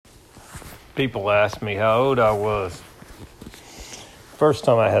People asked me how old I was. First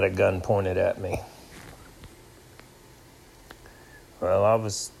time I had a gun pointed at me. Well, I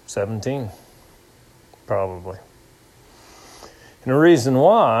was 17, probably. And the reason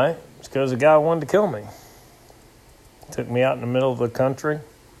why is because a guy wanted to kill me. Took me out in the middle of the country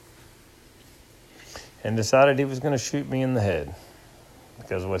and decided he was going to shoot me in the head.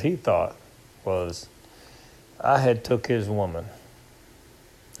 Because what he thought was I had took his woman.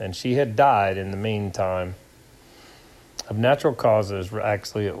 And she had died in the meantime of natural causes.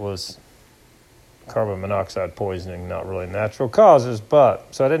 Actually, it was carbon monoxide poisoning, not really natural causes,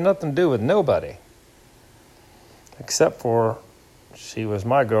 but so it had nothing to do with nobody. Except for she was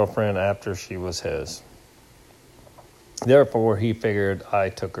my girlfriend after she was his. Therefore, he figured I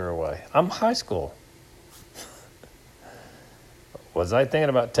took her away. I'm high school. Was I thinking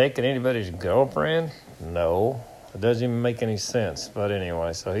about taking anybody's girlfriend? No. It doesn't even make any sense. But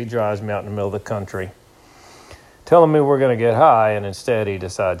anyway, so he drives me out in the middle of the country, telling me we're going to get high, and instead he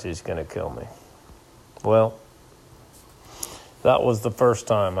decides he's going to kill me. Well, that was the first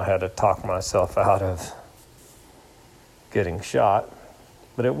time I had to talk myself out of getting shot.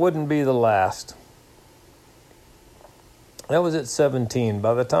 But it wouldn't be the last. That was at 17.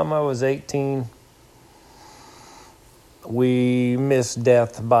 By the time I was 18, we missed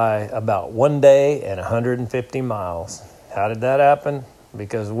death by about 1 day and 150 miles. How did that happen?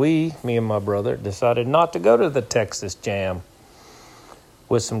 Because me and my brother, decided not to go to the Texas Jam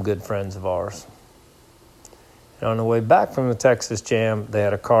with some good friends of ours. And on the way back from the Texas Jam, they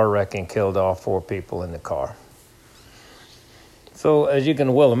had a car wreck and killed all 4 people in the car. So as you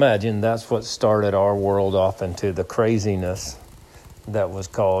can well imagine, that's what started our world off into the craziness that was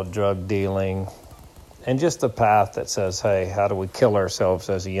called drug dealing, and just the path that says, hey, how do we kill ourselves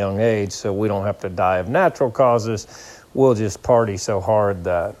as a young age so we don't have to die of natural causes? We'll just party so hard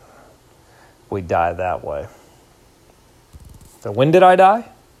that we die that way. So when did I die?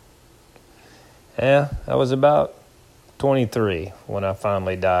 I was about 23 when I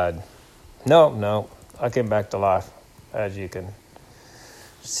finally died. No, I came back to life. As you can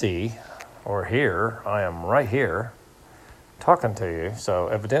see or hear, I am right here talking to you. So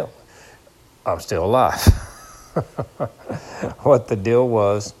evidently, I'm still alive. What the deal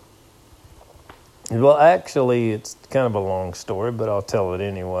was, well, actually, it's kind of a long story, but I'll tell it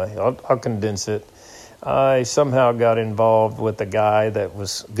anyway. I'll condense it. I somehow got involved with a guy that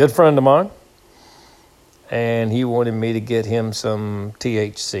was a good friend of mine, and he wanted me to get him some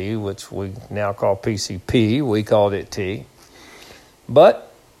THC, which we now call PCP. We called it T.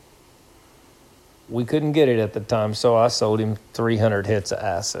 But we couldn't get it at the time, so I sold him 300 hits of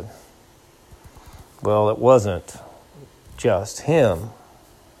acid. Well, it wasn't just him.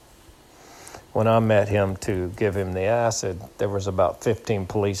 When I met him to give him the acid, there was about 15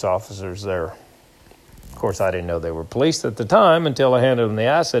 police officers there. Of course, I didn't know they were police at the time until I handed them the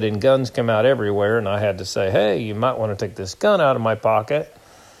acid, and guns came out everywhere, and I had to say, hey, you might want to take this gun out of my pocket.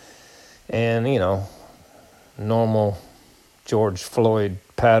 And, normal George Floyd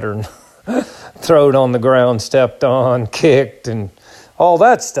pattern, throw it on the ground, stepped on, kicked, and all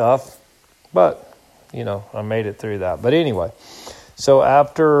that stuff. But I made it through that. But anyway, so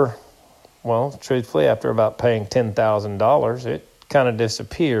truthfully, after about paying $10,000, it kind of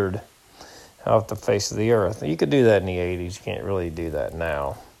disappeared off the face of the earth. You could do that in the 80s. You can't really do that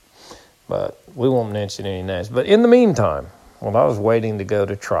now. But we won't mention any names. But in the meantime, while I was waiting to go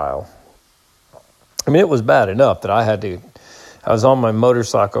to trial, it was bad enough that I was on my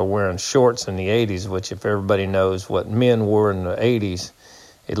motorcycle wearing shorts in the 80s, which if everybody knows what men wore in the 80s,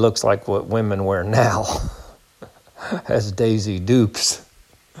 it looks like what women wear now as Daisy Dukes.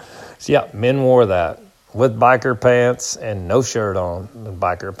 So yeah, men wore that with biker pants and no shirt on.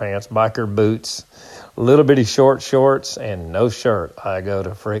 Biker pants, biker boots, little bitty shorts, and no shirt. I go to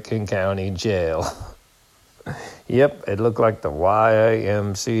freaking county jail. Yep, it looked like the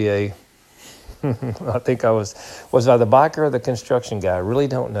YMCA. I think was I the biker or the construction guy? I really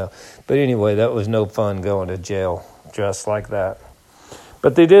don't know. But anyway, that was no fun going to jail dressed like that.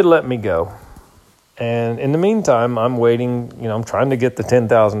 But they did let me go. And in the meantime, I'm waiting. I'm trying to get the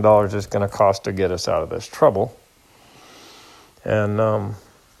 $10,000 it's going to cost to get us out of this trouble. And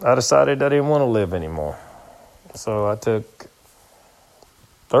I decided I didn't want to live anymore. So I took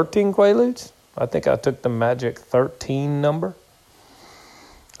 13 Quaaludes. I think I took the magic 13 number.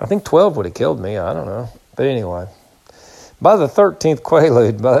 I think 12 would have killed me. I don't know. But anyway, by the 13th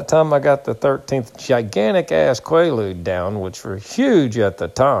Quaalude, by the time I got the 13th gigantic-ass Quaalude down, which were huge at the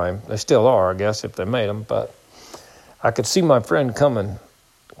time, they still are, I guess, if they made them, but I could see my friend coming.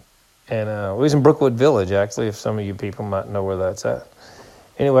 And we was in Brookwood Village, actually, if some of you people might know where that's at.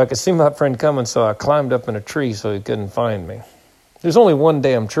 Anyway, I could see my friend coming, so I climbed up in a tree so he couldn't find me. There's only one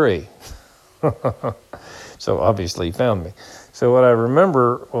damn tree. So obviously he found me. So what I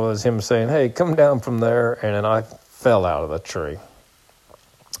remember was him saying, hey, come down from there, and then I fell out of the tree.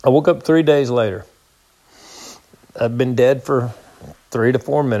 I woke up 3 days later. I've been dead for 3 to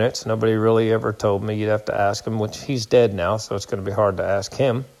 4 minutes. Nobody really ever told me. You'd have to ask him, which he's dead now, so it's going to be hard to ask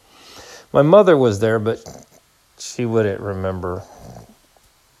him. My mother was there, but she wouldn't remember,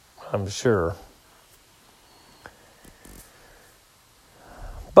 I'm sure.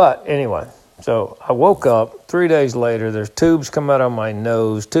 But anyway, so I woke up 3 days later. There's tubes coming out of my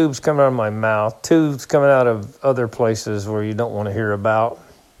nose, tubes coming out of my mouth, tubes coming out of other places where you don't want to hear about.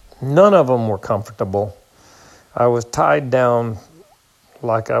 None of them were comfortable. I was tied down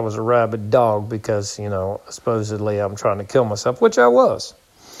like I was a rabid dog because, supposedly I'm trying to kill myself, which I was.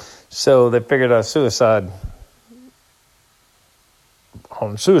 So they figured I was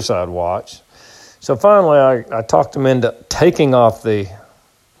on suicide watch. So finally I talked them into taking off the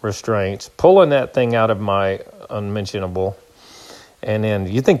restraints, pulling that thing out of my unmentionable. And then,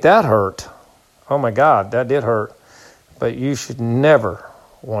 you think that hurt? Oh my God, that did hurt. But you should never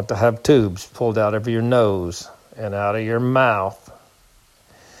want to have tubes pulled out of your nose and out of your mouth.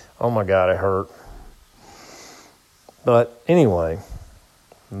 Oh my God, it hurt. But anyway,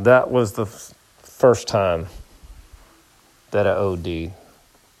 that was the first time that I OD'd.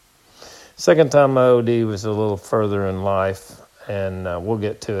 Second time I OD'd was a little further in life, and we'll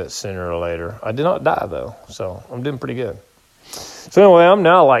get to it sooner or later. I did not die, though, so I'm doing pretty good. So anyway, I'm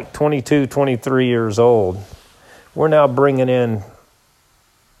now like 22, 23 years old. We're now bringing in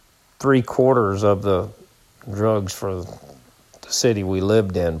 3/4 of the drugs for the city we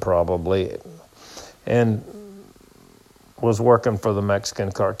lived in, probably, and was working for the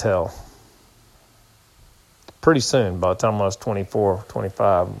Mexican cartel. Pretty soon, by the time I was 24,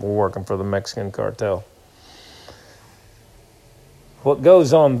 25, we're working for the Mexican cartel. What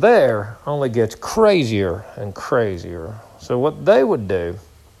goes on there only gets crazier and crazier. So what they would do,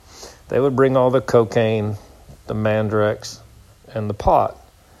 they would bring all the cocaine, the Mandrex, and the pot.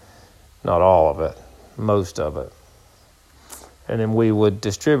 Not all of it, most of it. And then we would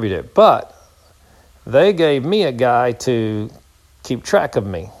distribute it. But they gave me a guy to keep track of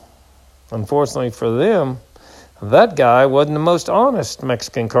me. Unfortunately for them, that guy wasn't the most honest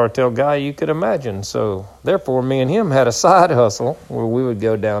Mexican cartel guy you could imagine. So therefore, me and him had a side hustle where we would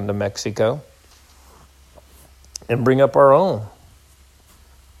go down to Mexico and bring up our own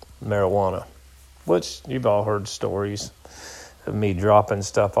marijuana, which you've all heard stories of me dropping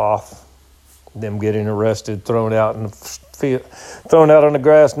stuff off, them getting arrested, thrown out on the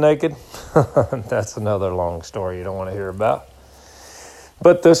grass naked. That's another long story you don't want to hear about.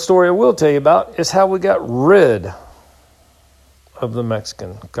 But the story I will tell you about is how we got rid of the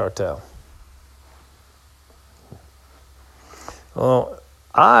Mexican cartel. Well,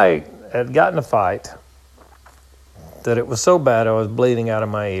 I had gotten a fight that it was so bad I was bleeding out of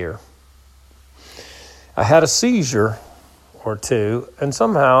my ear. I had a seizure or two, and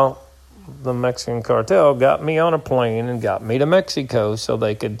somehow the Mexican cartel got me on a plane and got me to Mexico so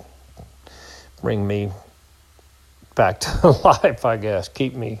they could bring me back to life, I guess,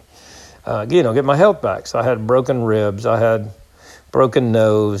 keep me, get my health back. So I had broken ribs, I had broken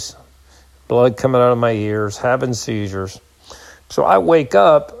nose, blood coming out of my ears, having seizures. So I wake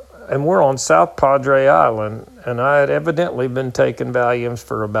up, and we're on South Padre Island, and I had evidently been taking Valiums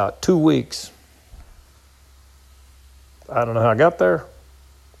for about 2 weeks. I don't know how I got there.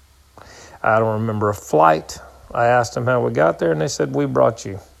 I don't remember a flight. I asked them how we got there, and they said, we brought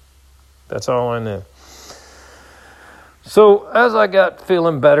you. That's all I knew. So as I got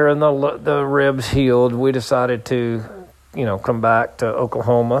feeling better and the ribs healed, we decided to, come back to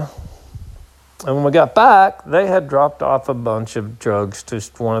Oklahoma. And when we got back, they had dropped off a bunch of drugs to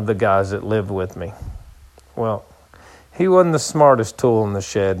one of the guys that lived with me. Well, he wasn't the smartest tool in the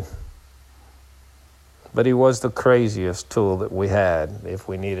shed, but he was the craziest tool that we had if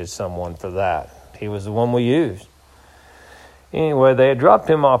we needed someone for that. He was the one we used. Anyway, they had dropped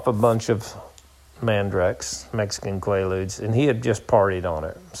him off a bunch of Mandrex, Mexican Quaaludes, and he had just partied on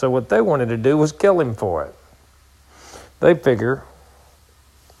it. So what they wanted to do was kill him for it. They figure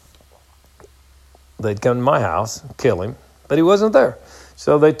they'd come to my house, kill him, but he wasn't there.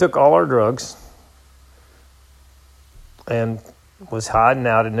 So they took all our drugs and was hiding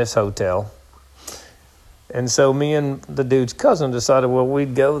out in this hotel. And so me and the dude's cousin decided, well,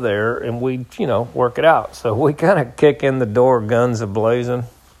 we'd go there and we'd, work it out. So we kind of kick in the door, guns a-blazing.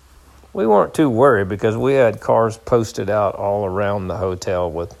 We weren't too worried because we had cars posted out all around the hotel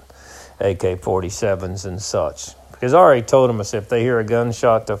with AK-47s and such. Because I already told them, I said, if they hear a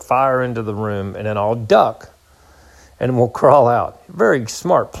gunshot, to fire into the room, and then I'll duck, and we'll crawl out. Very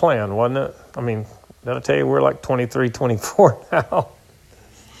smart plan, wasn't it? I mean, did I tell you we're like 23, 24 now?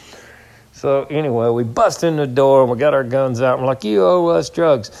 So anyway, we bust in the door, and we got our guns out, and we're like, you owe us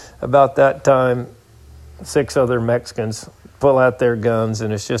drugs. About that time, 6 other Mexicans pull out their guns,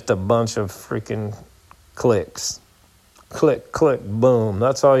 and it's just a bunch of freaking clicks. Click, click, boom.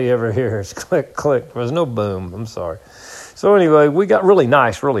 That's all you ever hear is click, click. There was no boom. I'm sorry. So anyway, we got really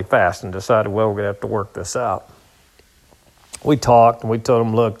nice really fast and decided, well, we're going to have to work this out. We talked, and we told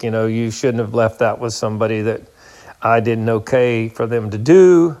them, look, you shouldn't have left that with somebody that I didn't okay for them to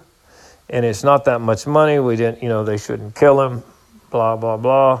do, and it's not that much money. We didn't, they shouldn't kill him, blah, blah,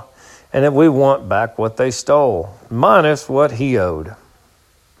 blah. And then we want back what they stole, minus what he owed.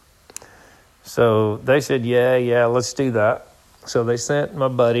 So they said, yeah, let's do that. So they sent my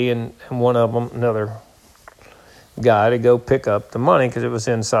buddy and one of them, another guy, to go pick up the money because it was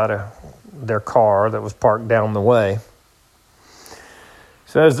inside of their car that was parked down the way.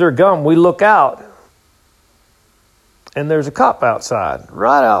 So as they're gone, we look out, and there's a cop outside.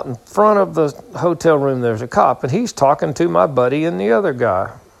 Right out in front of the hotel room, there's a cop, and he's talking to my buddy and the other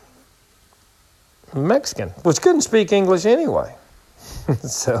guy, Mexican, which couldn't speak English anyway.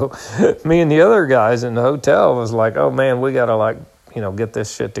 So me and the other guys in the hotel was like, oh, man, we got to, get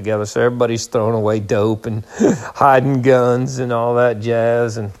this shit together. So everybody's throwing away dope and hiding guns and all that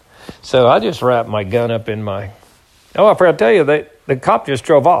jazz. And so I just wrapped my gun up in my... Oh, I forgot to tell you, the cop just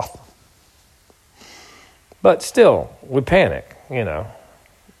drove off. But still, we panic,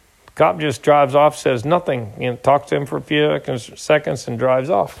 Cop just drives off, says nothing, talks to him for a few seconds and drives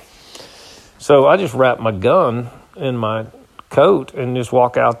off. So I just wrapped my gun in my coat and just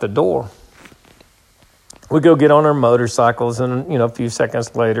walk out the door. We go get on our motorcycles, and a few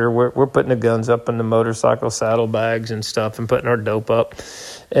seconds later we're putting the guns up in the motorcycle saddlebags and stuff and putting our dope up,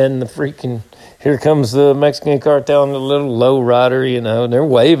 and here comes the Mexican cartel and the little low rider, and they're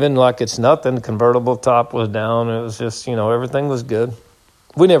waving like it's nothing. The convertible top was down. It was just, everything was good.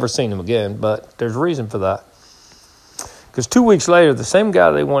 We never seen them again, but there's a reason for that. Because 2 weeks later, the same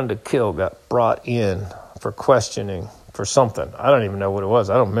guy they wanted to kill got brought in for questioning for something. I don't even know what it was.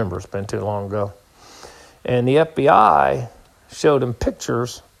 I don't remember. It's been too long ago. And the FBI showed him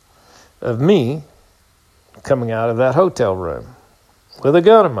pictures of me coming out of that hotel room with a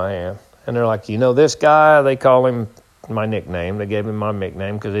gun in my hand. And they're like, this guy, they call him my nickname. They gave him my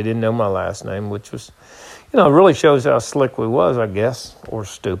nickname because they didn't know my last name, which was, really shows how slick we was, I guess, or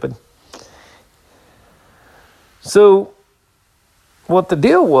stupid. So what the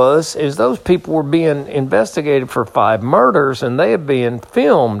deal was is those people were being investigated for 5 murders, and they had been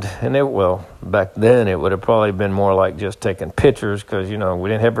filmed. And back then it would have probably been more like just taking pictures because, we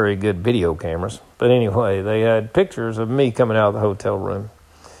didn't have very good video cameras. But anyway, they had pictures of me coming out of the hotel room.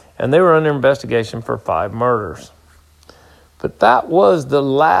 And they were under investigation for 5 murders. But that was the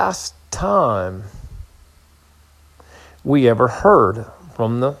last time we ever heard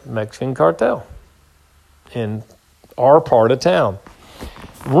from the Mexican cartel in our part of town.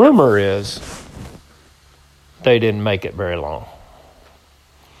 Rumor is they didn't make it very long.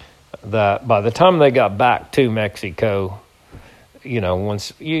 That by the time they got back to Mexico,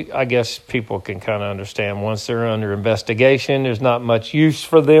 I guess people can kind of understand once they're under investigation, there's not much use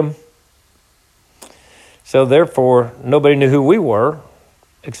for them. So therefore, nobody knew who we were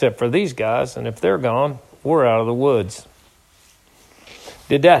except for these guys. And if they're gone, we're out of the woods.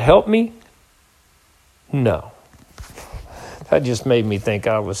 Did that help me? No. That just made me think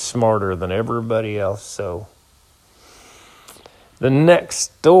I was smarter than everybody else. So the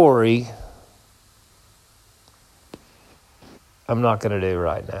next story I'm not going to do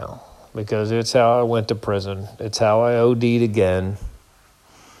right now because it's how I went to prison. It's how I OD'd again.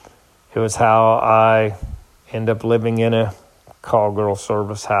 It was how I end up living in a call girl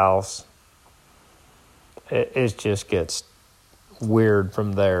service house. It just gets weird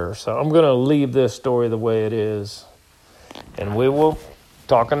from there. So I'm going to leave this story the way it is. And we will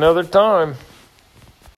talk another time.